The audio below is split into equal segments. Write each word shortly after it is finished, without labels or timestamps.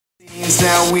things.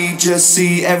 Now we just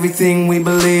see everything we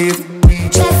believe. We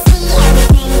Just see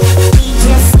everything.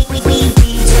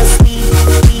 We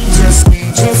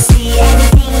just see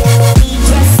everything. We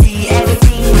just see everything.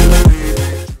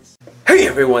 Hey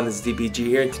everyone, this is DPG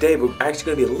here, and today we're actually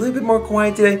going to be a little bit more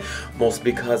quiet today,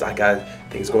 mostly because I got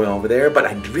things going on over there, but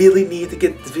I really need to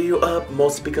get the video up,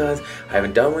 mostly because I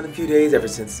haven't done one in a few days ever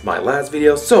since my last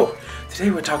video. So,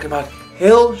 today we're talking about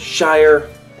Hillshire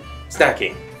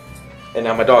snacking. And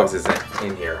now my dog's isn't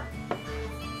in here.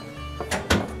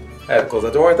 I had to close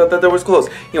that door, I thought that door was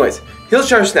closed. Anyways,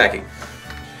 Hillshire snacking.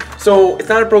 So, it's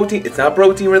not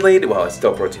protein related, well it's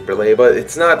still protein related, but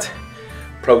it's not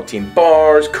protein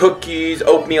bars, cookies,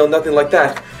 oatmeal, nothing like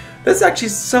that. That's actually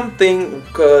something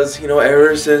because, you know,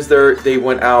 ever since they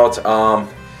went out,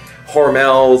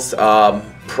 Hormel's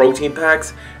protein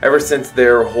packs, ever since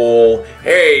their whole,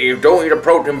 hey, you don't need a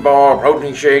protein bar,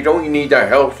 protein shake, don't you need that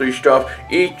healthy stuff,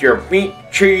 eat your meat,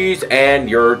 cheese, and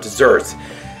your desserts.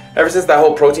 Ever since that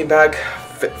whole protein pack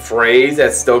phrase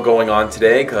that's still going on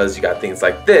today, because you got things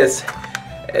like this.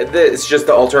 It's just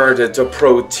the alternative to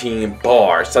protein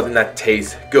bar, something that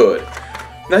tastes good.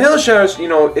 Now Hillshire, you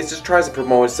know, it just tries to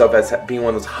promote itself as being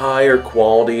one of those higher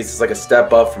qualities. It's like a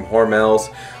step up from Hormel's.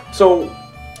 So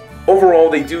overall,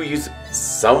 they do use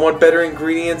somewhat better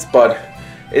ingredients, but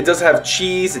it does have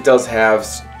cheese, it does have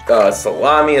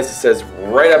salami, as it says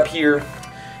right up here,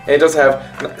 and it does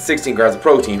have 16 grams of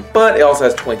protein, but it also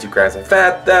has 22 grams of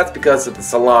fat. That's because of the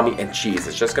salami and cheese.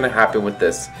 It's just going to happen with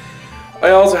this. It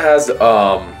also has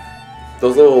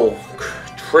those little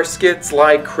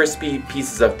Triscuits-like crispy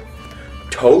pieces of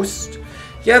toast.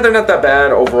 Yeah, they're not that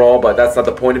bad overall, but that's not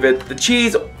the point of it. The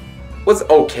cheese was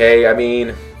okay. I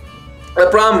mean, the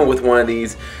problem with one of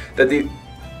these,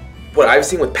 what I've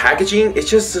seen with packaging, it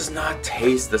just does not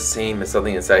taste the same as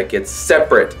something that's like it's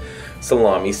separate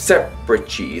salami, separate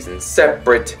cheese, and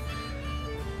separate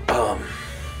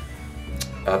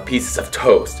pieces of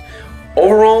toast.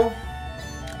 Overall,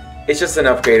 it's just an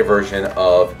upgraded version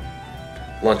of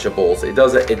Lunchables. It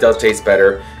does taste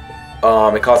better.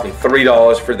 It cost me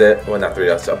 $3 for this. Well, not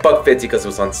 $3, $1.50 because it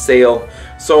was on sale.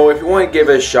 So if you want to give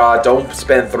it a shot, don't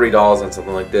spend $3 on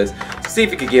something like this. See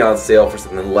if you could get on sale for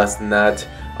something less than that.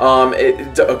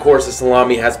 Of course, the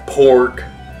salami has pork.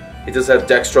 It does have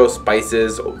dextrose,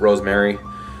 spices, rosemary.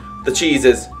 The cheese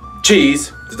is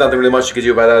cheese. There's nothing really much you could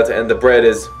do about that. And the bread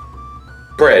is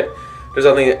bread. There's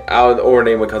nothing out of the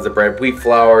ordinary when it comes to bread. Wheat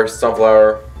flour,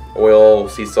 sunflower oil,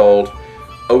 sea salt,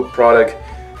 oat product.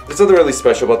 There's nothing really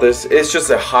special about this. It's just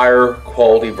a higher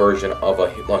quality version of a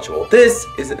Lunchable. This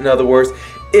is, in other words,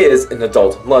 is an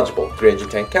adult Lunchable.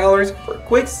 310 calories for a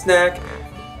quick snack.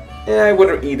 And I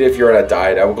wouldn't eat it if you're on a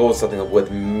diet. I would go with something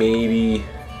with maybe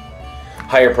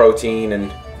higher protein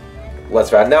and less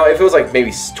fat. Now, if it was like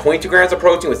maybe 22 grams of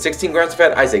protein with 16 grams of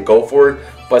fat, I say go for it.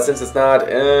 But since it's not,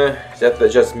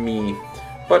 that's just me.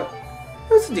 But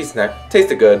it was a decent snack.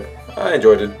 Tasted good. I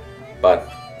enjoyed it. But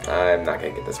I'm not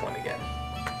going to get this one again.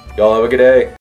 Y'all have a good day.